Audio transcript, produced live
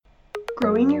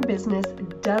Growing your business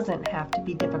doesn't have to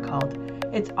be difficult.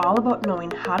 It's all about knowing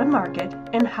how to market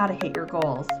and how to hit your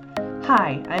goals.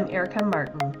 Hi, I'm Erica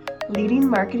Martin, leading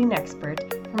marketing expert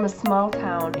from a small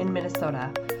town in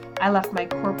Minnesota. I left my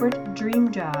corporate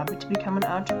dream job to become an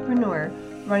entrepreneur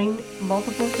running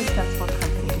multiple successful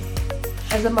companies.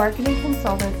 As a marketing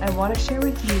consultant, I want to share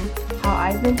with you how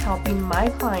I've been helping my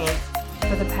clients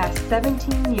for the past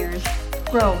 17 years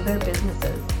grow their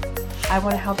businesses. I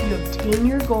want to help you obtain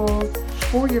your goals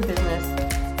for your business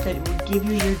that will give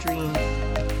you your dreams.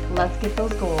 Let's get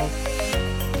those goals.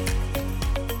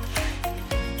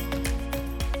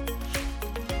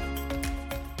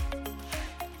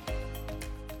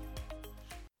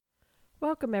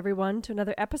 Welcome everyone to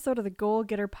another episode of the Goal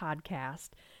Getter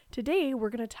podcast. Today we're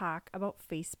going to talk about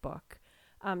Facebook.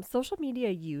 Social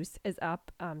media use is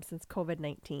up since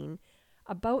COVID-19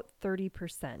 about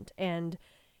 30%, and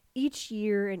each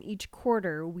year and each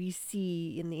quarter we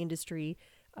see in the industry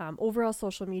overall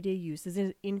social media use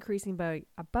is increasing by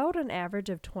about an average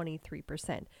of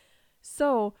 23%.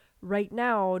 So right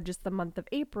now, just the month of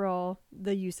April,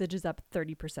 the usage is up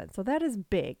 30%. So that is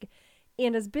big.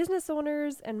 And as business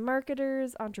owners and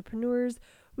marketers, entrepreneurs,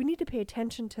 we need to pay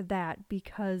attention to that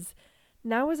because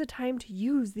now is a time to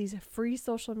use these free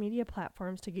social media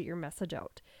platforms to get your message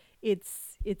out.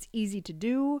 It's easy to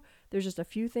do. There's just a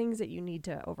few things that you need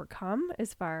to overcome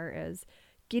as far as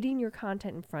getting your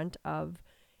content in front of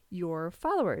your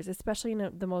followers, especially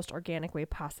in the most organic way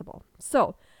possible.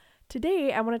 So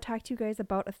today I want to talk to you guys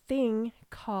about a thing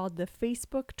called the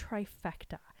Facebook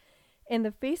trifecta. And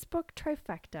the Facebook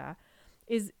trifecta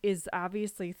is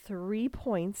obviously 3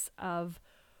 points of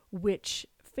which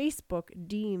Facebook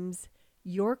deems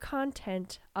your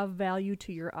content of value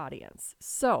to your audience.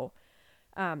 So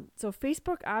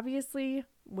Facebook, obviously,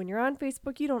 when you're on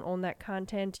Facebook, you don't own that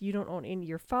content. You don't own any of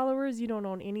your followers. You don't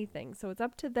own anything. So it's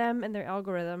up to them and their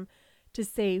algorithm to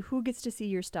say who gets to see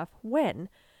your stuff when.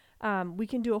 We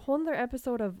can do a whole nother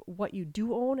episode of what you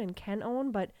do own and can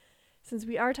own, but since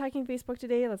we are talking Facebook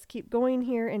today, let's keep going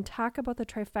here and talk about the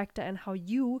trifecta and how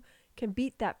you can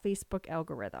beat that Facebook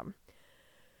algorithm.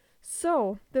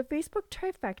 So the Facebook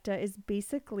trifecta is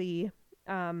basically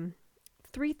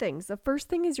 3 things. The first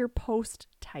thing is your post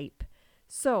type.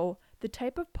 So the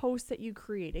type of post that you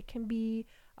create, it can be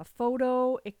a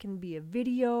photo, it can be a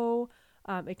video,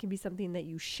 it can be something that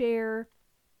you share.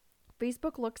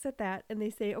 Facebook looks at that and they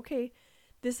say, okay,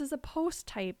 this is a post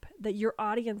type that your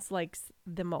audience likes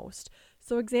the most.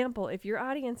 So example, if your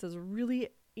audience is really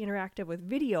interactive with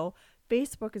video,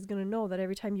 Facebook is going to know that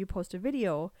every time you post a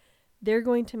video, they're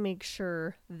going to make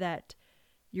sure that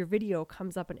your video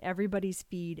comes up in everybody's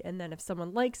feed. And then if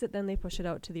someone likes it, then they push it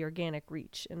out to the organic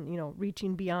reach and,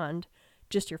 reaching beyond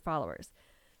just your followers.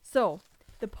 So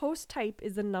the post type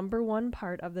is the number 1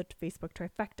 part of the Facebook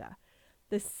trifecta.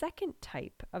 The second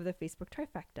type of the Facebook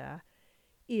trifecta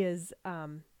is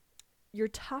your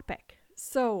topic.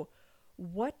 So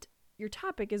what your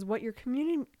topic is what your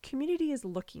community is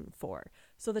looking for.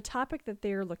 So the topic that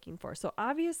they're looking for. So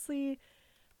obviously,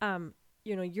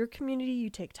 your community, you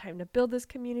take time to build this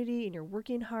community and you're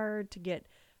working hard to get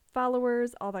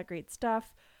followers, all that great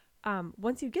stuff.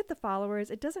 Once you get the followers,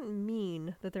 it doesn't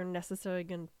mean that they're necessarily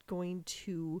going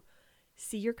to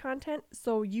see your content.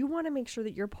 So you want to make sure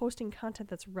that you're posting content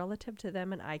that's relative to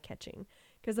them and eye-catching,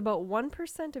 because about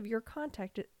 1% of your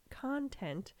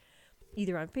content,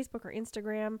 either on Facebook or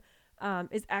Instagram,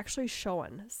 is actually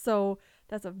shown. So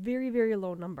that's a very, very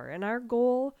low number. And our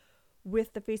goal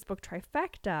with the Facebook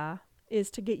trifecta is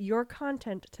to get your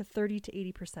content to 30 to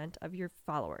 80% of your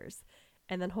followers.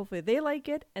 And then hopefully they like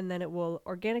it, and then it will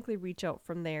organically reach out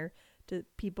from there to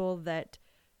people that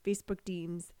Facebook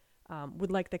deems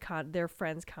would like their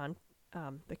friends'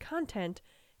 the content,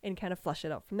 and kind of flush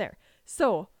it out from there.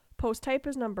 So post type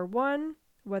is number 1,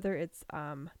 whether it's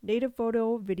native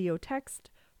photo, video, text.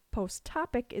 Post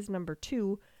topic is number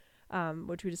 2,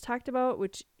 which we just talked about,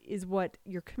 which is what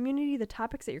your community, the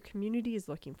topics that your community is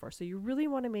looking for. So you really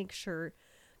want to make sure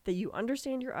that you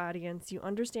understand your audience, you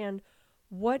understand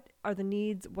what are the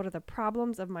needs, what are the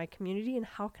problems of my community, and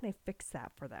how can I fix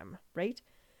that for them, right?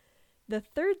 The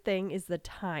third thing is the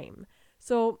time.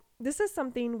 So this is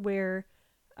something where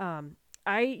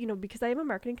because I am a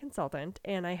marketing consultant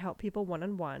and I help people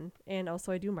one-on-one, and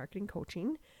also I do marketing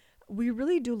coaching, we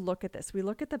really do look at this. We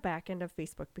look at the back end of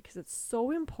Facebook because it's so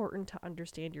important to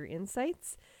understand your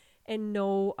insights and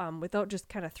know without just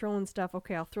kind of throwing stuff.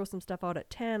 Okay, I'll throw some stuff out at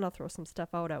 10. I'll throw some stuff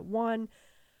out at 1.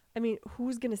 I mean,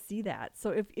 who's going to see that?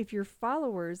 So if your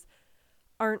followers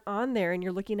aren't on there and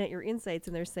you're looking at your insights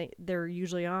and they're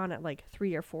usually on at like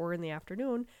 3 or 4 in the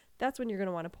afternoon, that's when you're going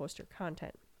to want to post your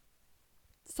content.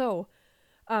 So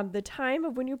The time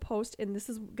of when you post, and this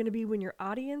is going to be when your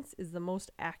audience is the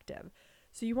most active.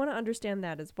 So you want to understand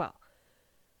that as well.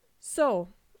 So,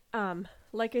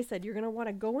 like I said, you're going to want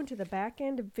to go into the back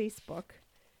end of Facebook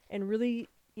and really,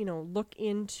 look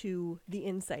into the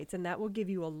insights, and that will give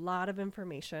you a lot of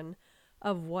information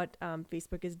of what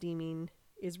Facebook is deeming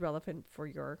is relevant for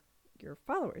your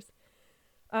followers.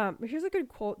 Here's a good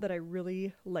quote that I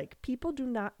really like. People do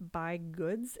not buy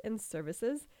goods and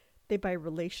services. They buy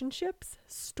relationships,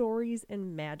 stories,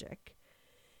 and magic.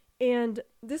 And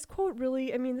this quote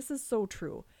really, this is so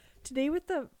true. Today with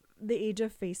the age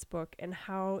of Facebook and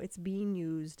how it's being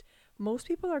used, most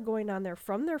people are going on there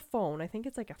from their phone. I think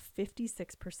it's like a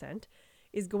 56%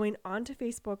 is going onto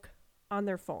Facebook on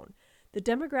their phone. The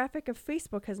demographic of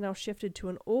Facebook has now shifted to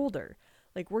an older,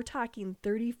 like we're talking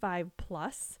 35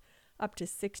 plus up to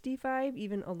 65,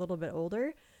 even a little bit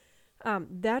older.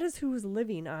 That is who's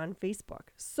living on Facebook.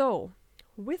 So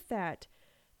with that,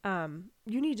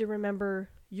 you need to remember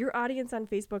your audience on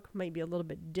Facebook might be a little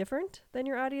bit different than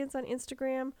your audience on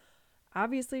Instagram.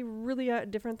 Obviously, really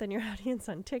different than your audience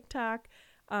on TikTok.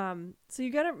 So you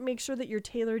got to make sure that you're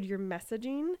tailored your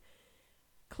messaging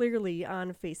clearly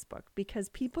on Facebook, because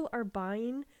people are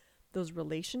buying those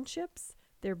relationships.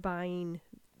 They're buying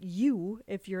you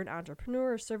if you're an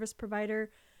entrepreneur or service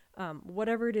provider,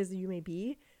 whatever it is you may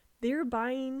be. They're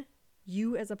buying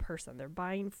you as a person. They're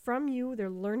buying from you. They're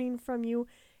learning from you,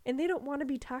 and they don't want to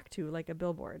be talked to like a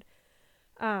billboard.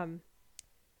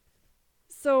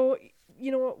 So,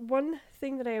 one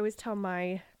thing that I always tell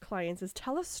my clients is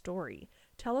tell a story.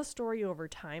 Tell a story over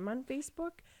time on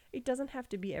Facebook. It doesn't have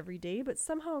to be every day, but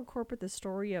somehow incorporate the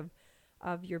story of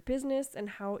your business and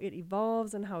how it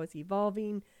evolves and how it's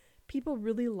evolving. People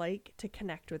really like to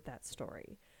connect with that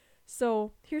story.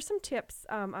 So here's some tips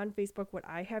on Facebook, what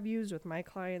I have used with my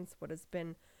clients, what has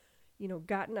been,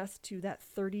 gotten us to that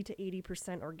 30 to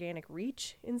 80% organic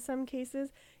reach in some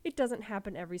cases. It doesn't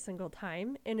happen every single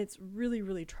time, and it's really,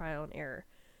 really trial and error.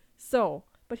 So,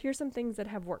 but here's some things that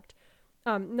have worked.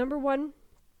 Number one,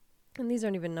 and these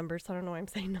aren't even numbers, so I don't know why I'm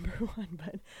saying number one,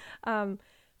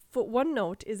 but one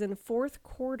note is in fourth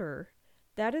quarter,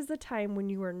 that is the time when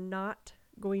you are not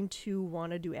going to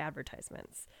want to do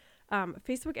advertisements.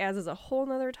 Facebook ads is a whole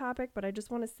nother topic, but I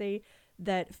just want to say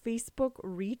that Facebook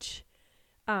reach,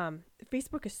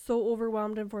 Facebook is so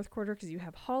overwhelmed in fourth quarter because you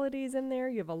have holidays in there.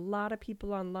 You have a lot of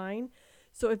people online.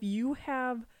 So if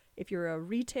you're a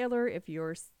retailer, if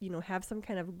you're, have some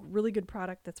kind of really good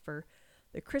product that's for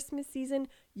the Christmas season,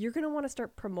 you're going to want to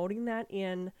start promoting that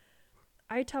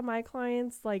I tell my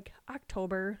clients like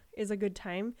October is a good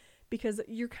time because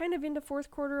you're kind of into fourth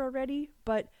quarter already,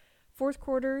 but fourth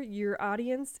quarter, your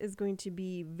audience is going to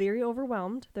be very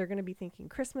overwhelmed. They're going to be thinking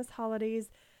Christmas holidays.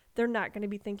 They're not going to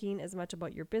be thinking as much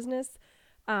about your business.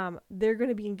 They're going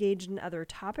to be engaged in other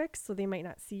topics, so they might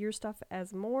not see your stuff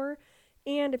as more.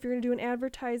 And if you're going to do an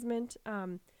advertisement,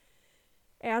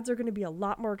 ads are going to be a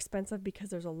lot more expensive because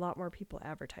there's a lot more people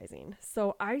advertising.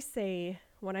 So I say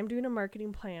when I'm doing a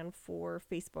marketing plan for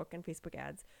Facebook and Facebook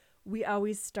ads, we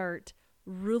always start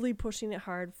really pushing it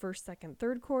hard first, second,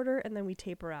 third quarter, and then we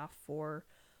taper off for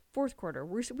fourth quarter.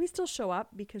 We still show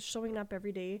up because showing up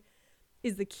every day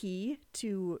is the key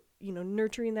to,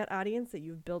 nurturing that audience that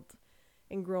you've built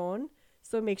and grown.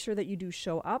 So make sure that you do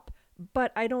show up,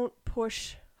 but I don't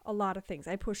push a lot of things.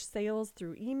 I push sales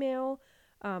through email.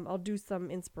 I'll do some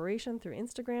inspiration through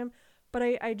Instagram, but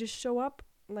I just show up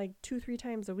like 2-3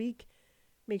 times a week,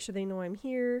 make sure they know I'm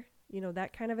here,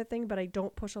 that kind of a thing, but I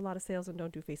don't push a lot of sales and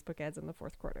don't do Facebook ads in the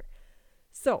fourth quarter.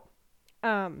 So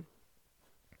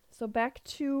back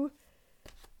to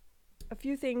a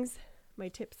few things, my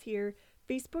tips here.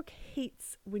 Facebook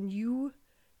hates when you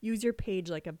use your page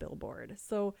like a billboard.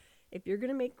 So if you're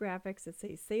going to make graphics that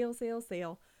say sale, sale,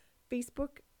 sale,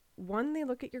 Facebook, one, they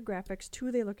look at your graphics.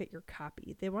 Two, they look at your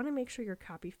copy. They want to make sure your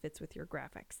copy fits with your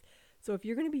graphics. So if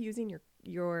you're going to be using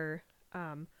your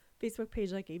Facebook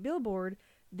page like a billboard,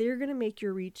 they're going to make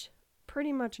your reach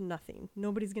pretty much nothing.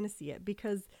 Nobody's going to see it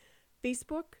because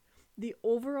Facebook, the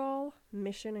overall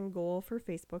mission and goal for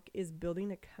Facebook is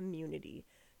building a community.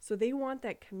 So they want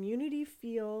that community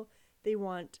feel. They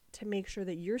want to make sure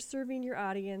that you're serving your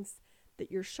audience,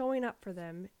 that you're showing up for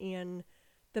them in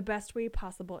the best way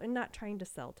possible and not trying to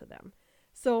sell to them.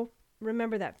 So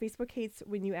remember that Facebook hates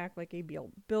when you act like a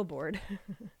billboard.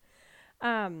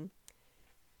 And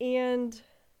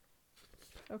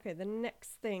okay, the next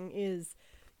thing is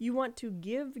you want to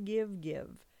give.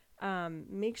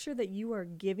 Make sure that you are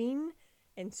giving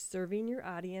and serving your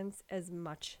audience as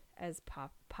much as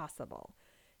possible.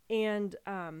 And,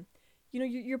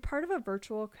 you're part of a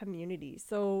virtual community,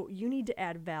 so you need to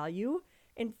add value.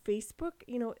 And Facebook,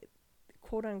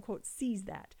 quote unquote sees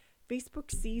that.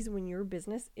 Facebook sees when your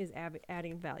business is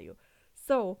adding value.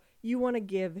 So you want to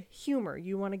give humor,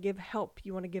 you want to give help,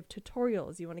 you want to give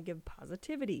tutorials, you want to give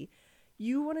positivity.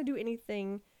 You want to do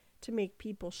anything to make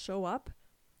people show up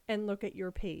and look at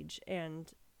your page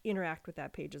and interact with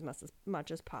that page as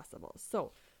much as possible.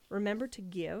 So remember to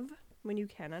give when you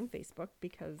can on Facebook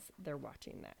because they're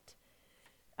watching that.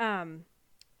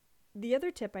 The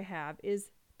other tip I have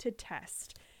is to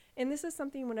test. And this is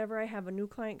something whenever I have a new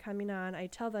client coming on, I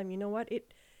tell them, you know what,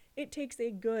 it takes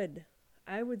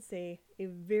I would say a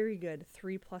very good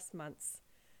 3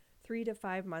 to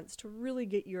 5 months to really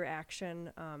get your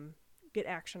action on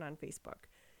Facebook,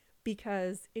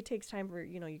 because it takes time for,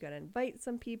 you got to invite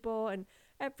some people. And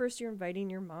at first you're inviting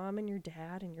your mom and your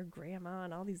dad and your grandma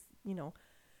and all these,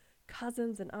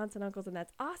 cousins and aunts and uncles, and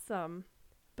that's awesome.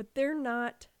 But they're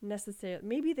not necessarily,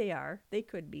 maybe they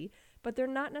could be, but they're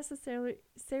not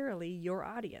necessarily your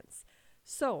audience.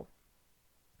 So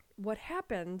what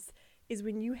happens is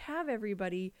when you have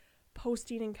everybody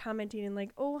posting and commenting and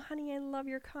like, oh, honey, I love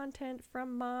your content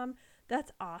from mom.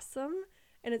 That's awesome.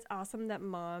 And it's awesome that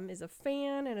mom is a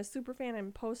fan and a super fan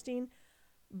and posting.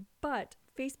 But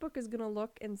Facebook is going to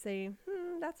look and say,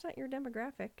 that's not your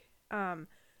demographic.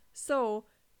 So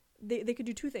they could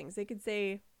do two things. They could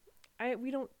say, we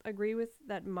don't agree with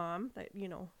that mom, that,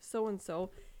 so-and-so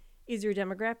is your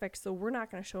demographic, so we're not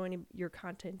going to show your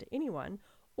content to anyone.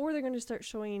 Or they're going to start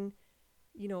showing,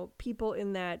 people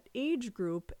in that age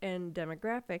group and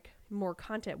demographic more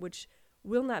content, which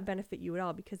will not benefit you at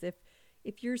all. Because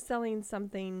if you're selling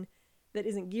something that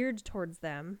isn't geared towards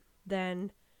them,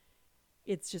 then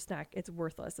it's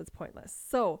worthless. It's pointless.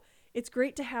 So it's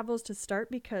great to have those to start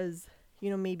because,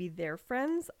 maybe their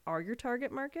friends are your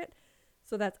target market.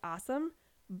 So that's awesome.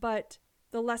 But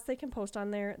the less they can post on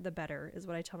there, the better is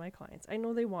what I tell my clients. I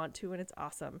know they want to, and it's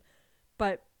awesome.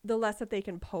 But the less that they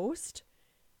can post,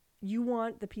 you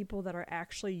want the people that are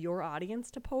actually your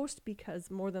audience to post, because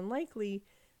more than likely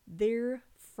their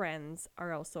friends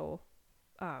are also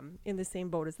in the same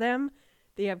boat as them.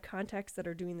 They have contacts that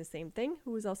are doing the same thing,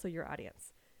 who is also your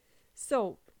audience.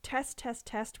 So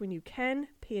test when you can.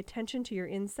 Pay attention to your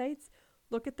insights.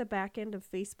 Look at the back end of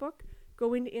Facebook.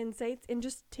 Go into insights and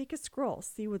just take a scroll.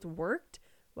 See what's worked,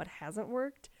 what hasn't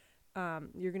worked.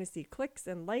 You're going to see clicks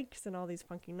and likes and all these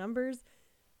funky numbers.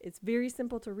 It's very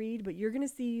simple to read, but you're going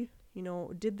to see,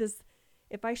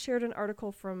 if I shared an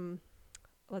article from,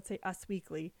 let's say, Us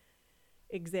Weekly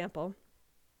example,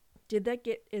 did that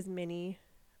get as many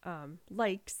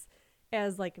likes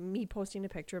as like me posting a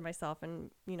picture of myself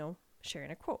and,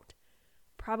 sharing a quote?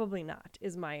 Probably not,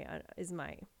 is my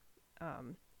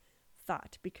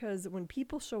thought. Because when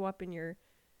people show up in your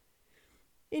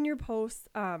posts,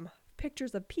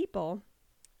 pictures of people,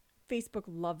 Facebook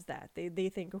loves that. They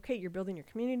think, okay, you're building your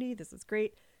community. This is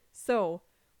great. So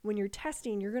when you're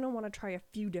testing, you're going to want to try a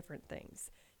few different things.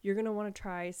 You're going to want to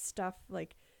try stuff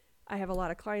like, I have a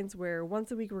lot of clients where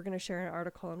once a week we're going to share an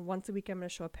article, and once a week I'm going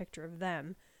to show a picture of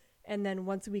them. And then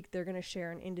once a week they're going to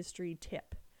share an industry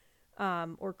tip,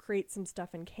 or create some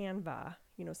stuff in Canva,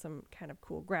 some kind of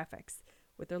cool graphics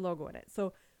with their logo in it.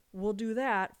 So we'll do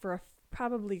that for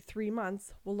probably 3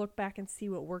 months. We'll look back and see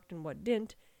what worked and what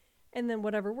didn't. And then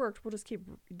whatever worked, we'll just keep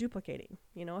duplicating.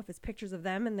 If it's pictures of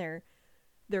them and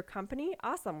their company,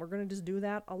 awesome. We're going to just do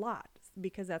that a lot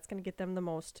because that's going to get them the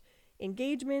most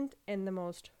engagement and the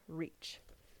most reach.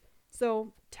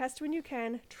 So test when you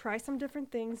can. Try some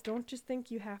different things. Don't just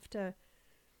think you have to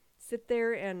sit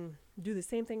there and do the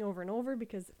same thing over and over,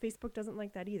 because Facebook doesn't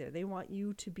like that either. They want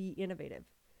you to be innovative.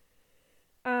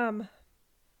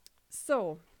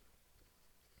 So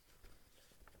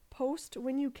post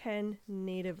when you can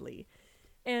natively.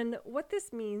 And what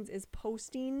this means is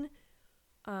posting,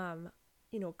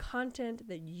 content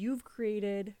that you've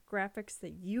created, graphics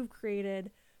that you've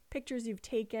created, pictures you've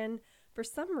taken. For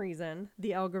some reason,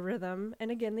 the algorithm,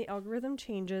 and again, the algorithm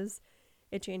changes.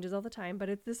 It changes all the time,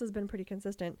 but this has been pretty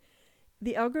consistent.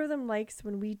 The algorithm likes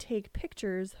when we take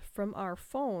pictures from our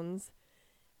phones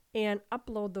and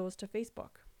upload those to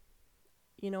Facebook.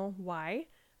 Why?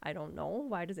 I don't know.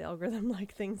 Why does the algorithm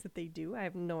like things that they do? I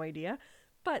have no idea.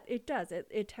 But it does.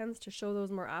 It tends to show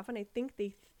those more often. I think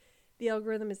the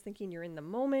algorithm is thinking you're in the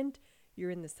moment, you're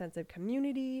in the sense of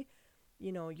community,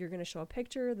 you're going to show a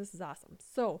picture. This is awesome.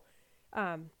 So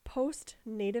post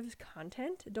native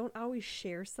content. Don't always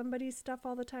share somebody's stuff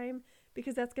all the time,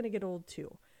 because that's going to get old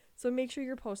too. So make sure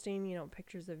you're posting,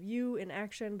 pictures of you in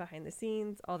action, behind the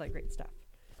scenes, all that great stuff.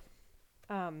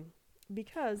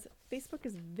 Because Facebook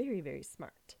is very, very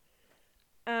smart.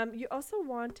 You also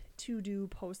want to do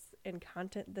posts and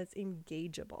content that's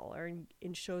engageable or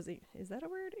shows, is that a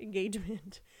word?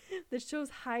 Engagement, that shows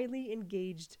highly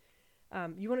engaged.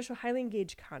 You want to show highly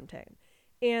engaged content.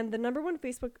 And the number one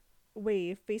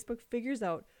way Facebook figures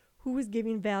out who is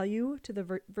giving value to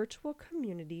the virtual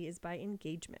community is by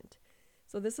engagement.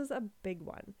 So this is a big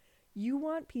one. You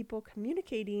want people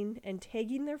communicating and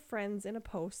tagging their friends in a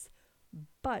post,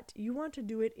 but you want to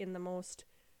do it in the most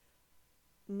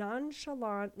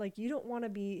nonchalant, like you don't want to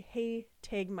be, hey,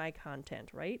 tag my content,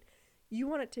 right? You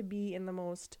want it to be in the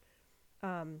most,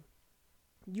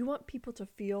 you want people to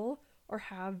feel or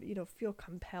have, feel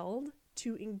compelled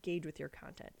to engage with your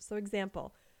content. So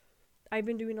example, I've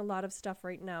been doing a lot of stuff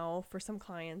right now for some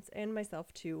clients and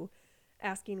myself too,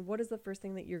 asking what is the first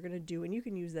thing that you're going to do? And you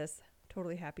can use this,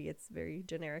 totally happy, it's very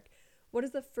generic. What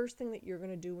is the first thing that you're going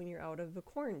to do when you're out of the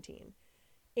quarantine?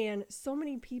 And so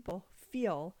many people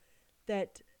feel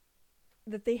that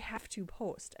they have to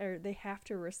post or they have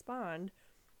to respond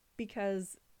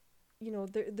because,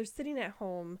 they're sitting at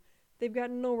home, they've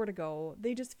got nowhere to go.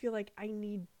 They just feel like I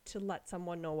need to let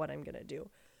someone know what I'm going to do.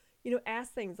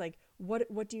 Ask things like,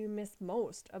 what do you miss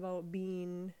most about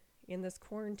being in this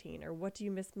quarantine? Or what do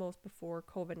you miss most before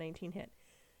COVID-19 hit?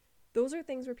 Those are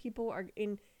things where people are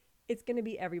in, it's going to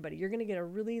be everybody. You're going to get a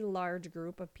really large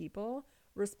group of people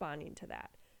responding to that.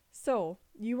 So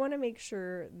you want to make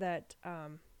sure that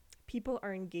people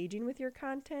are engaging with your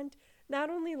content, not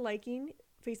only liking.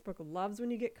 Facebook loves when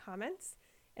you get comments,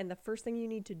 and the first thing you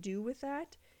need to do with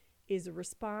that is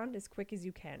respond as quick as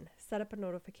you can. Set up a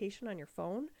notification on your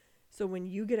phone, so when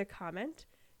you get a comment,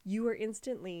 you are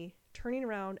instantly turning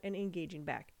around and engaging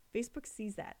back. Facebook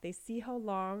sees that. They see how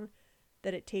long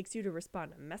that it takes you to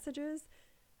respond to messages,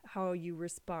 how you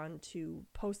respond to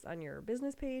posts on your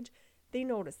business page. They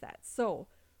notice that. So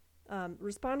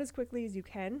respond as quickly as you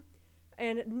can,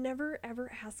 and never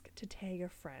ever ask to tag a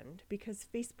friend because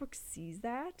Facebook sees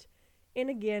that. And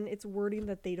again, it's wording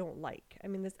that they don't like. I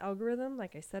mean, this algorithm,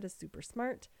 like I said, is super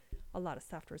smart. A lot of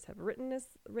softwares have written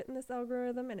this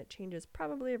algorithm, and it changes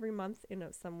probably every month in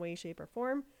some way, shape, or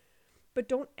form. But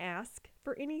don't ask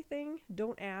for anything.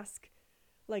 Don't ask,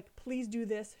 like, please do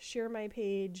this, share my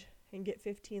page, and get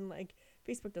 15. Like,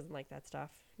 Facebook doesn't like that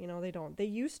stuff. They don't. They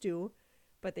used to,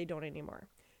 but they don't anymore.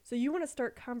 So you want to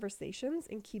start conversations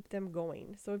and keep them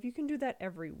going. So if you can do that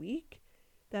every week,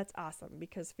 that's awesome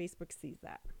because Facebook sees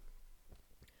that.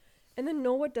 And then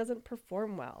know what doesn't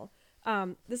perform well.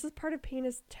 This is part of paying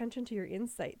attention to your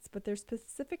insights, but there's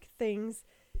specific things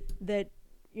that,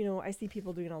 I see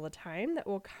people doing all the time that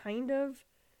will kind of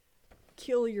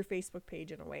kill your Facebook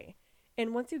page in a way.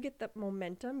 And once you get that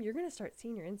momentum, you're going to start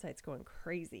seeing your insights going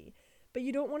crazy. But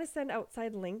you don't want to send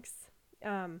outside links.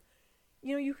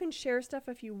 You can share stuff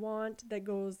if you want that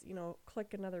goes,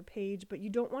 click another page, but you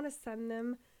don't want to send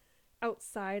them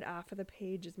outside off of the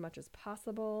page as much as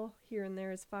possible. Here and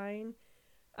there is fine.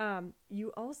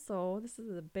 You also, this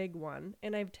is a big one,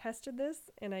 and I've tested this,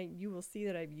 and you will see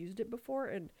that I've used it before,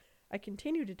 and I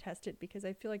continue to test it because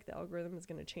I feel like the algorithm is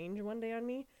going to change one day on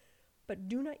me. But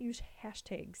do not use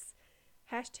hashtags.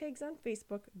 Hashtags on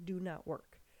Facebook do not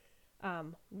work.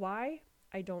 Why?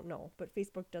 I don't know, but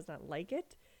Facebook does not like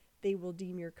it. They will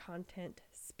deem your content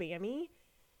spammy,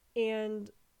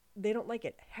 and they don't like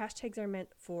it. Hashtags are meant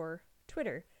for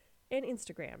Twitter and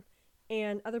Instagram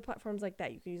and other platforms like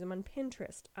that. You can use them on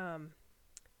Pinterest,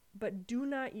 but do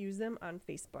not use them on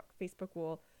Facebook. Facebook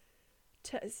will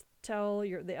tell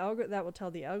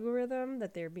the algorithm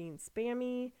that they're being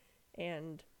spammy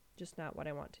and just not what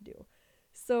I want to do.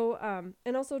 So,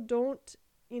 and also don't,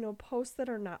 posts that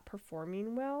are not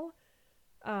performing well,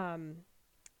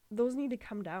 those need to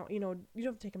come down. You don't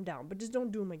have to take them down, but just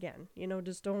don't do them again.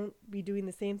 Just don't be doing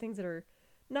the same things that are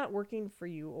not working for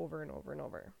you over and over and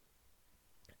over.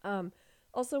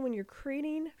 Also, when you're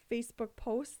creating Facebook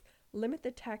posts, limit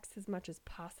the text as much as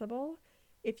possible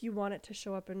if you want it to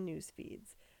show up in news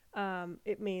feeds.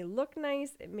 It may look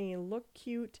nice, it may look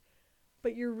cute,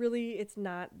 but it's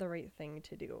not the right thing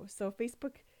to do. So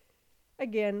Facebook,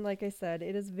 again, like I said,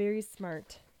 it is very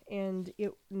smart, and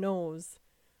it knows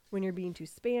when you're being too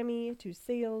spammy, too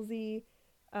salesy.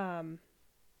 And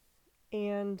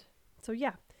so,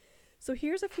 yeah. So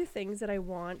here's a few things that I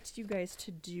want you guys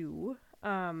to do.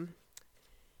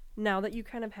 Now that you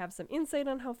kind of have some insight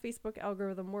on how Facebook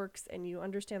algorithm works and you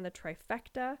understand the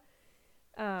trifecta,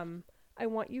 I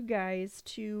want you guys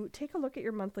to take a look at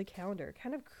your monthly calendar,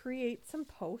 kind of create some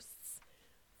posts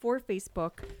for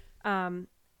Facebook, and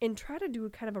try to do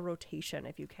kind of a rotation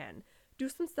if you can. Do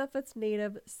some stuff that's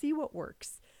native, see what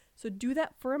works. So do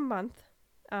that for a month,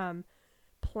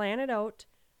 plan it out,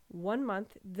 1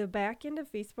 month. The back end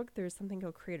of Facebook, there's something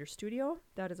called Creator Studio.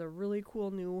 That is a really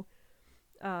cool new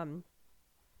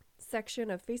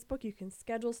section of Facebook. You can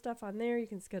schedule stuff on there. You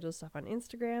can schedule stuff on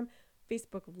Instagram.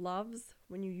 Facebook loves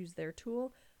when you use their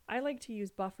tool. I like to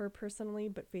use Buffer personally,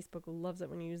 but Facebook loves it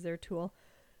when you use their tool.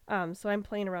 So I'm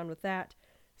playing around with that.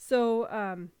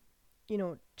 So,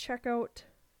 check out,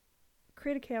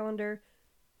 create a calendar,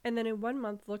 and then in 1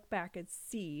 month, look back and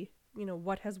see,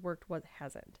 what has worked, what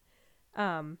hasn't.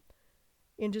 And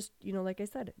just, like I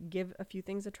said, give a few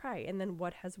things a try. And then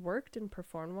what has worked and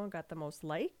performed well, got the most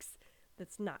likes,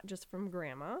 that's not just from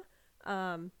grandma,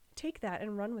 take that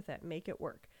and run with it, make it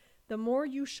work. The more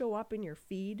you show up in your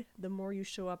feed, the more you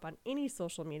show up on any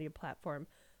social media platform,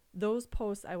 those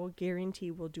posts I will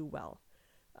guarantee will do well.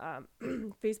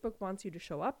 Facebook wants you to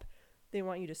show up. They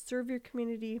want you to serve your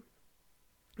community,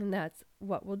 and that's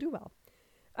what will do well.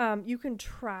 You can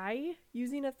try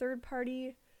using a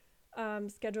third-party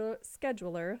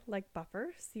scheduler like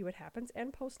Buffer, see what happens,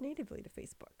 and post natively to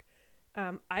Facebook.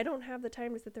 I don't have the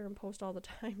time to sit there and post all the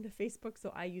time to Facebook,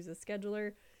 so I use a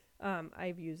scheduler.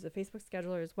 I've used a Facebook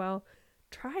scheduler as well.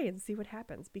 Try and see what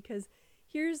happens, because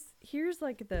here's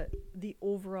like the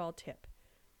overall tip.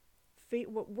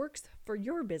 What works for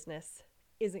your business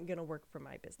isn't going to work for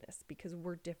my business, because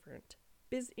we're different.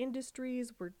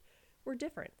 Industries, we're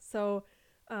different. So,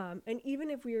 and even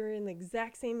if we are in the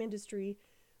exact same industry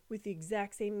with the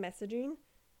exact same messaging,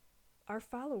 our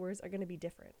followers are going to be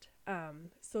different.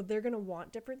 So they're going to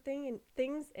want different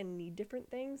things and need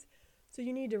different things. So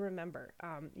you need to remember,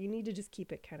 you need to just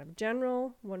keep it kind of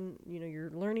general when,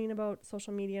 you're learning about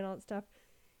social media and all that stuff,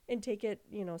 and take it,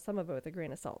 some of it with a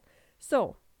grain of salt.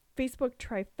 So Facebook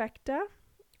trifecta,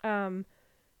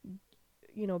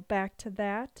 back to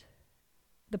that,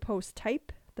 the post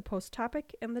type, the post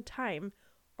topic, and the time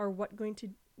are what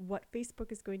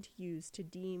Facebook is going to use to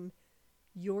deem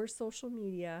your social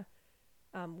media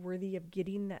worthy of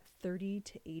getting that 30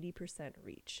 to 80%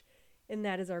 reach. And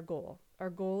that is our goal. Our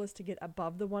goal is to get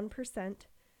above the 1%.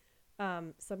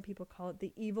 Some people call it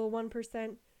the evil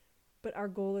 1%, but our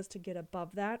goal is to get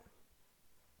above that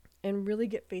and really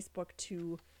get Facebook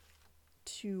to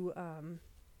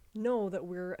know that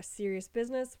we're a serious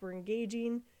business, we're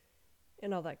engaging,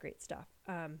 and all that great stuff.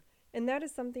 And that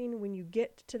is something, when you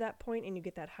get to that point and you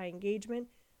get that high engagement,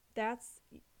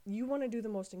 you want to do the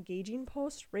most engaging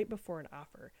post right before an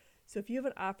offer. So if you have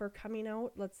an offer coming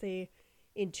out, let's say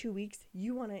in 2 weeks,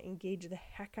 you want to engage the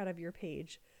heck out of your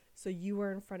page so you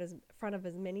are in front of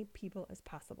as many people as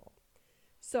possible.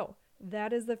 So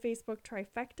that is the Facebook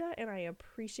trifecta, and I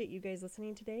appreciate you guys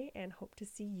listening today and hope to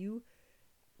see you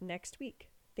next week.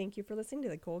 Thank you for listening to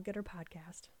the Goal Getter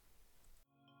Podcast.